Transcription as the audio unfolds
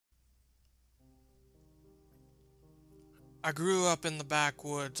I grew up in the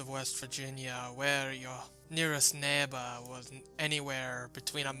backwoods of West Virginia, where your nearest neighbor was anywhere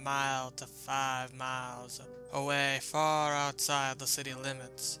between a mile to 5 miles away, far outside the city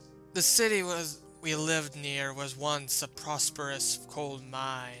limits. The city we lived near was once a prosperous coal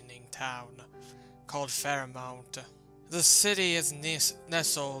mining town called Fairmount. The city is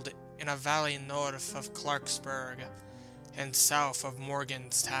nestled in a valley north of Clarksburg and south of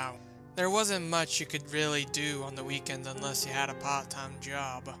Morgantown. There wasn't much you could really do on the weekends unless you had a part-time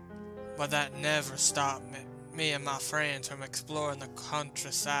job, but that never stopped me and my friends from exploring the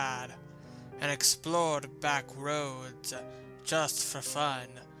countryside and explored back roads just for fun.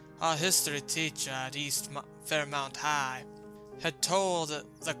 Our history teacher at Fairmount High had told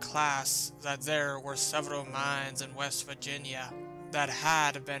the class that there were several mines in West Virginia that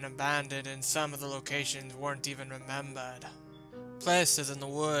had been abandoned, and some of the locations weren't even remembered. Places in the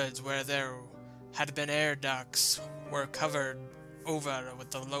woods where there had been air ducts were covered over with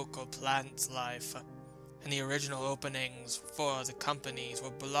the local plant life, and the original openings for the companies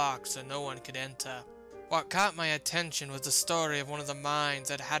were blocked so no one could enter. What caught my attention was the story of one of the mines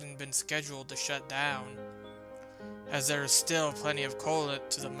that hadn't been scheduled to shut down, as there was still plenty of coal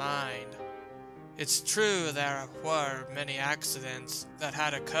to the mine. It's true there were many accidents that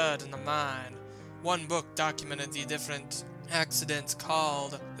had occurred in the mine. One book documented the different accidents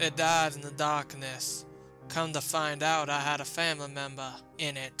called "It Died in the Darkness." Come to find out, I had a family member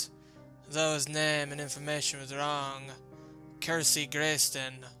in it, though his name and information was wrong. Kersey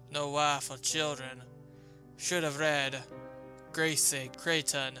Grayston, no wife or children. Should have read Gracie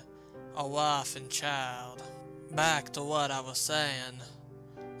Creighton, a wife and child. Back to what I was saying.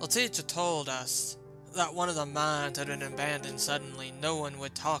 The teacher told us that one of the mines had been abandoned suddenly. No one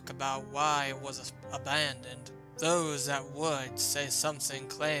would talk about why it was abandoned. Those that would say something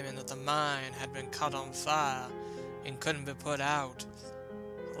claiming that the mine had been caught on fire and couldn't be put out,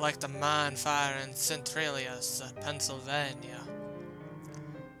 like the mine fire in Centralia, Pennsylvania.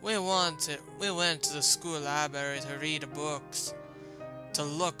 We went to the school library to read books, to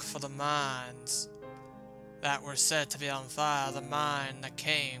look for the mines that were said to be on fire. The mine that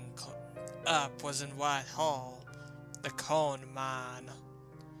came up was in Whitehall, the Cone Mine.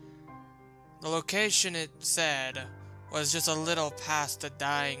 The location, it said, was just a little past the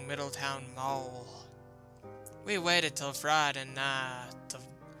dying Middletown Mall. We waited till Friday night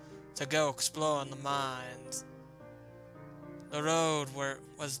to go exploring the mines. The road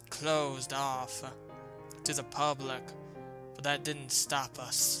was closed off to the public, but that didn't stop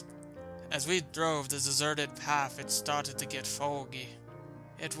us. As we drove the deserted path, it started to get foggy.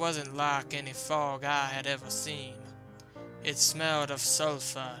 It wasn't like any fog I had ever seen. It smelled of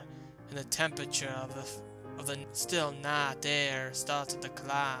sulfur, and the temperature of the still night air started to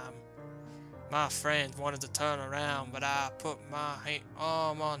climb. My friend wanted to turn around, but I put my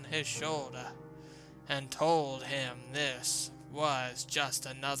arm on his shoulder and told him this was just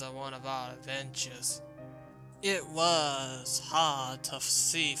another one of our adventures. It was hard to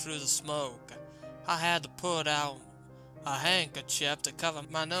see through the smoke. I had to put out a handkerchief to cover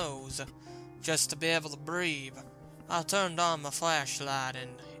my nose just to be able to breathe. I turned on my flashlight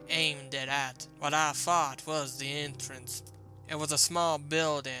and aimed it at what I thought was the entrance. It was a small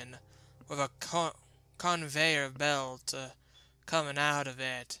building with a conveyor belt coming out of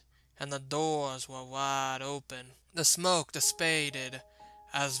it, and the doors were wide open. The smoke dissipated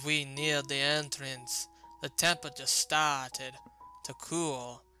as we neared the entrance. The temperature started to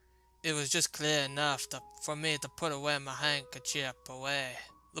cool. It was just clear enough for me to put away my handkerchief away.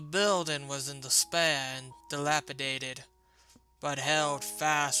 The building was in despair and dilapidated, but held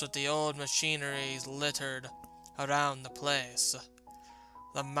fast with the old machineries littered around the place.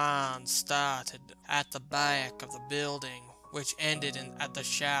 The mine started at the back of the building, which ended at the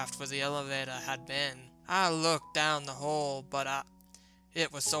shaft where the elevator had been. I looked down the hole, but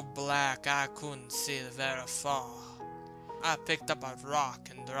it was so black I couldn't see very far. I picked up a rock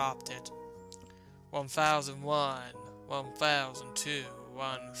and dropped it. 1001, 1002,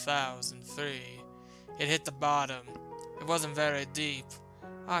 1003. It hit the bottom. It wasn't very deep.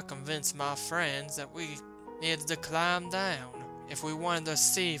 I convinced my friends that we needed to climb down if we wanted to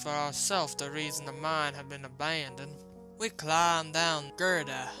see for ourselves the reason the mine had been abandoned. We climbed down the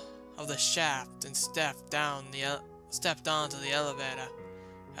girder of the shaft and stepped onto the elevator.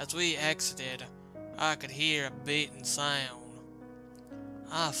 As we exited, I could hear a beating sound.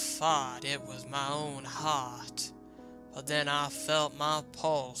 I thought it was my own heart, but then I felt my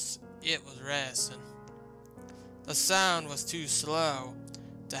pulse. It was racing. The sound was too slow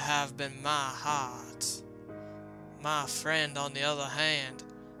to have been my heart. My friend, on the other hand,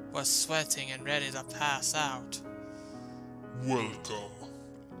 was sweating and ready to pass out. Welcome,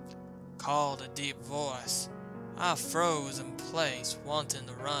 called a deep voice. I froze in place, wanting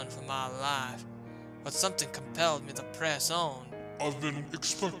to run for my life, but something compelled me to press on. I've been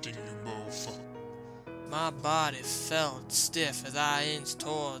expecting you both. My body felt stiff as I inched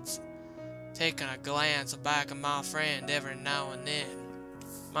towards, taking a glance back at my friend every now and then,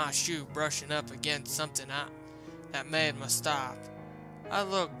 my shoe brushing up against something that made me stop. I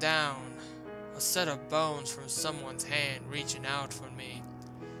looked down, a set of bones from someone's hand reaching out for me.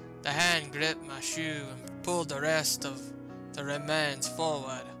 The hand gripped my shoe and pulled the rest of the remains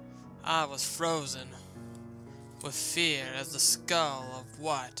forward. I was frozen with fear as the skull of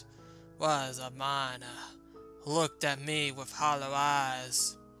what was a miner looked at me with hollow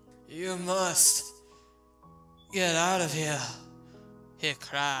eyes. "You must get out of here," he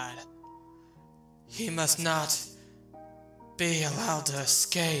cried. "He must not be allowed to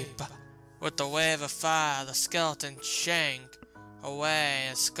escape." With the wave of fire, the skeleton shrank away,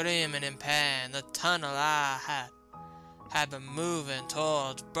 and screaming in pain. The tunnel I had been moving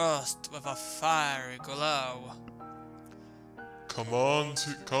towards burst with a fiery glow. Come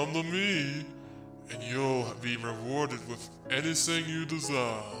to me, and you'll be rewarded with anything you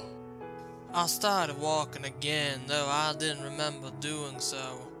desire. I started walking again, though I didn't remember doing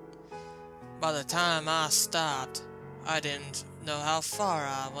so. By the time I stopped, I didn't know how far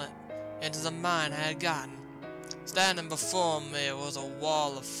I went into the mine I had gotten. Standing before me was a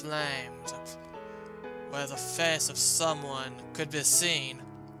wall of flames, where the face of someone could be seen.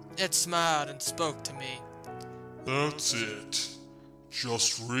 It smiled and spoke to me. That's it.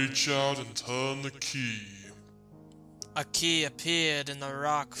 Just reach out and turn the key. A key appeared in the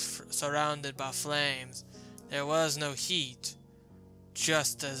rock surrounded by flames. There was no heat.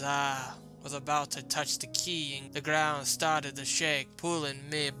 Just as I was about to touch the key, the ground started to shake, pulling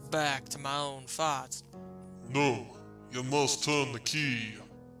me back to my own thoughts. No, you must turn the key.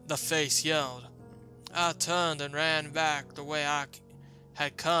 The face yelled. I turned and ran back the way I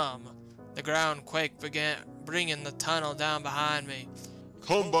had come. The ground quake began, bringing the tunnel down behind me.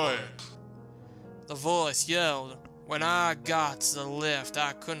 Come back. The voice yelled. When I got to the lift,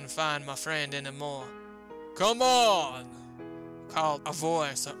 I couldn't find my friend anymore. "Come on!" called a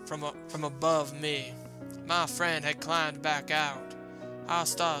voice from above me. My friend had climbed back out. I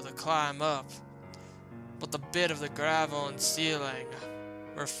started to climb up, but the bit of the gravel and ceiling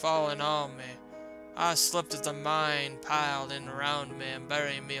were falling on me. I slipped as the mine piled in around me and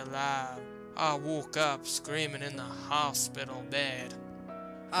buried me alive. I woke up screaming in the hospital bed.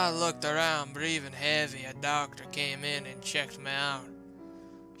 I looked around, breathing heavy. A doctor came in and checked me out.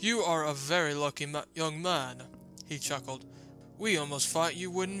 "You are a very lucky young man," he chuckled. "We almost thought you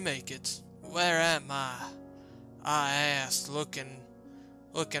wouldn't make it." "Where am I?" I asked, looking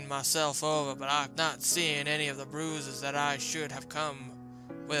myself over, but I'm not seeing any of the bruises that I should have come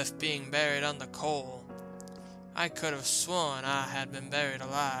with being buried under coal. I could have sworn I had been buried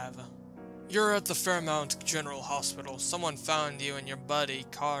alive. "You're at the Fairmount General Hospital. Someone found you in your buddy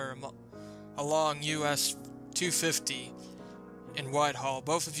car along US 250 in Whitehall.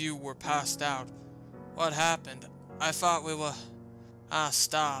 Both of you were passed out. What happened? I thought we were..." I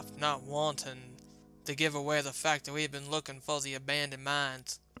stopped, not wanting to give away the fact that we had been looking for the abandoned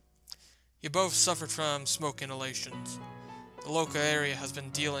mines. "You both suffered from smoke inhalations. The local area has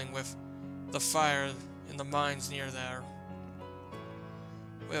been dealing with the fire in the mines near there.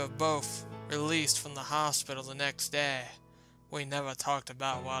 We were both released from the hospital the next day. We never talked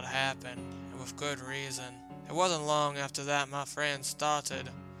about what happened, and with good reason. It wasn't long after that my friend started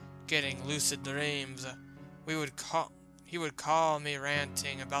getting lucid dreams. He would call me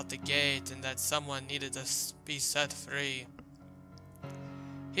ranting about the gate and that someone needed to be set free.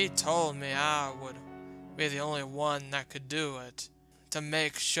 He told me I would be the only one that could do it. To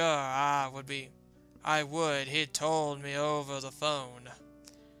make sure I would, he told me over the phone.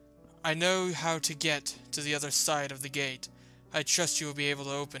 "I know how to get to the other side of the gate. I trust you will be able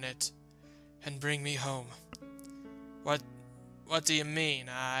to open it and bring me home." What do you mean?"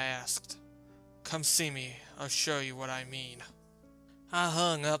 I asked. "Come see me. I'll show you what I mean." I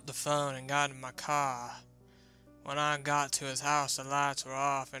hung up the phone and got in my car. When I got to his house, the lights were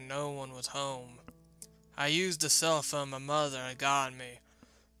off and no one was home. I used the cell phone my mother had gotten me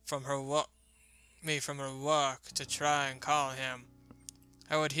from her work to try and call him.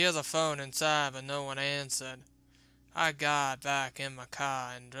 I would hear the phone inside, but no one answered. I got back in my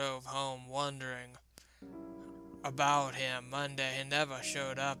car and drove home wondering about him. Monday, he never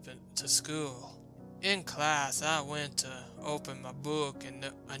showed up to school. In class, I went to open my book and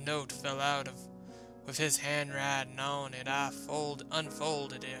a note fell out with his handwriting on it. I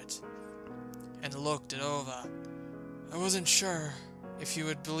unfolded it and looked it over. I wasn't sure if you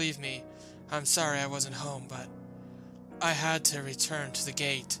would believe me. I'm sorry I wasn't home, but I had to return to the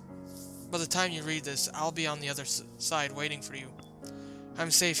gate. By the time you read this, I'll be on the other side waiting for you.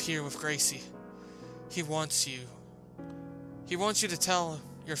 I'm safe here with Gracie. He wants you. He wants you to tell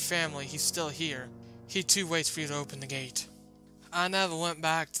your family he's still here. He too waits for you to open the gate. I never went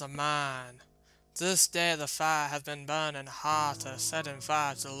back to the mine. This day the fire has been burning hotter, setting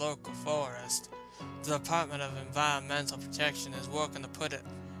fire to the local forest. The Department of Environmental Protection is working to put it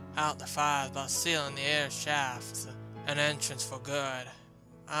out the fires by sealing the air shafts and entrance for good.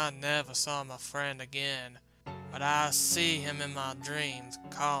 I never saw my friend again, but I see him in my dreams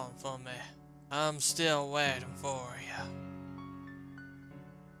calling for me. I'm still waiting for you.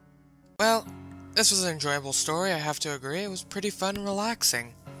 Well, this was an enjoyable story, I have to agree. It was pretty fun and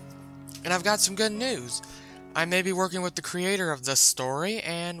relaxing. And I've got some good news. I may be working with the creator of this story,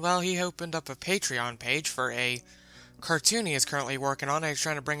 and, well, he opened up a Patreon page for a cartoon he is currently working on, and he's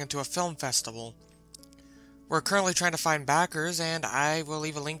trying to bring it to a film festival. We're currently trying to find backers, and I will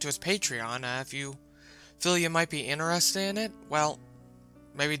leave a link to his Patreon. If you feel you might be interested in it, well,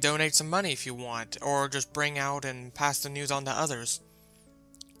 maybe donate some money if you want, or just bring out and pass the news on to others.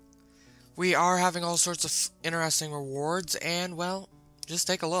 We are having all sorts of interesting rewards, and, well, just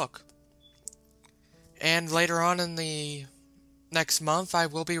take a look. And later on in the next month, I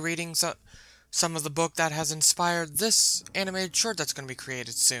will be reading some of the book that has inspired this animated short that's going to be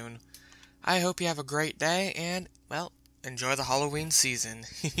created soon. I hope you have a great day, and, well, enjoy the Halloween season.